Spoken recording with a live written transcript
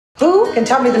Who can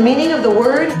tell me the meaning of the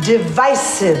word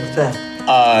divisive?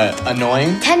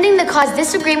 Annoying? Tending to cause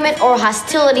disagreement or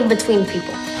hostility between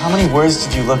people. How many words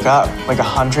did you look up? Like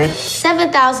 100?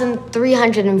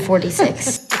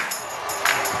 7,346.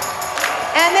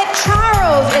 Emmett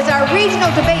Charles is our regional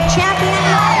debate champion.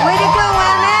 Way to go,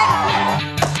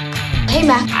 Emmett. Hey,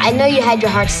 Mac, I know you had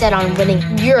your heart set on winning.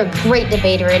 You're a great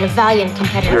debater and a valiant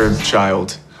competitor. You're a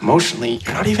child. Emotionally,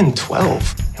 you're not even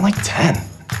 12. You're like 10.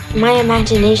 My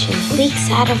imagination leaks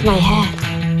out of my head.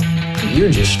 You're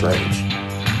just strange.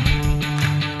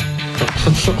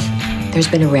 There's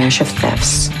been a rash of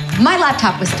thefts. My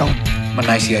laptop was stolen. My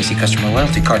ICIC customer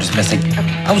loyalty card is missing.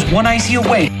 I was one IC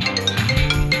away.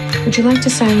 Would you like to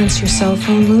silence your cell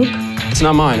phone, Luke? It's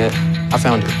not mine. I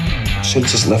found it. Should've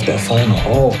just left that phone in the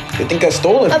hall. They think I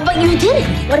stole it. But you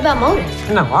didn't. What about motive?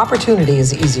 No, opportunity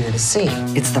is easier to see.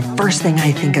 It's the first thing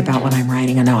I think about when I'm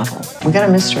writing a novel. We got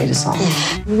a mystery to solve.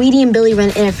 Weedy and Billy run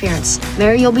interference.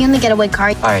 Mary, you'll be in the getaway car.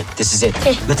 All right, this is it.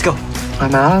 Let's go.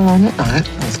 I'm out alone at night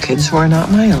with kids who are not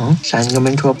my own, sending them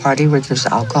into a party where there's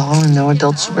alcohol and no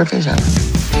adult supervision.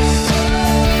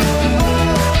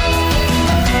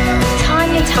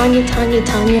 Tanya.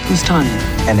 Who's Tanya?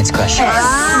 Emmett's crush.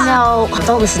 No,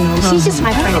 don't listen to her. She's just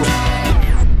my friend.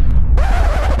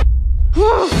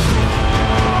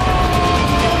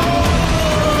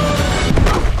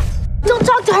 Don't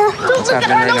talk to her. Don't look at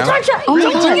her. Don't touch her. Don't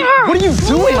look at her. What are you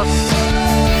doing?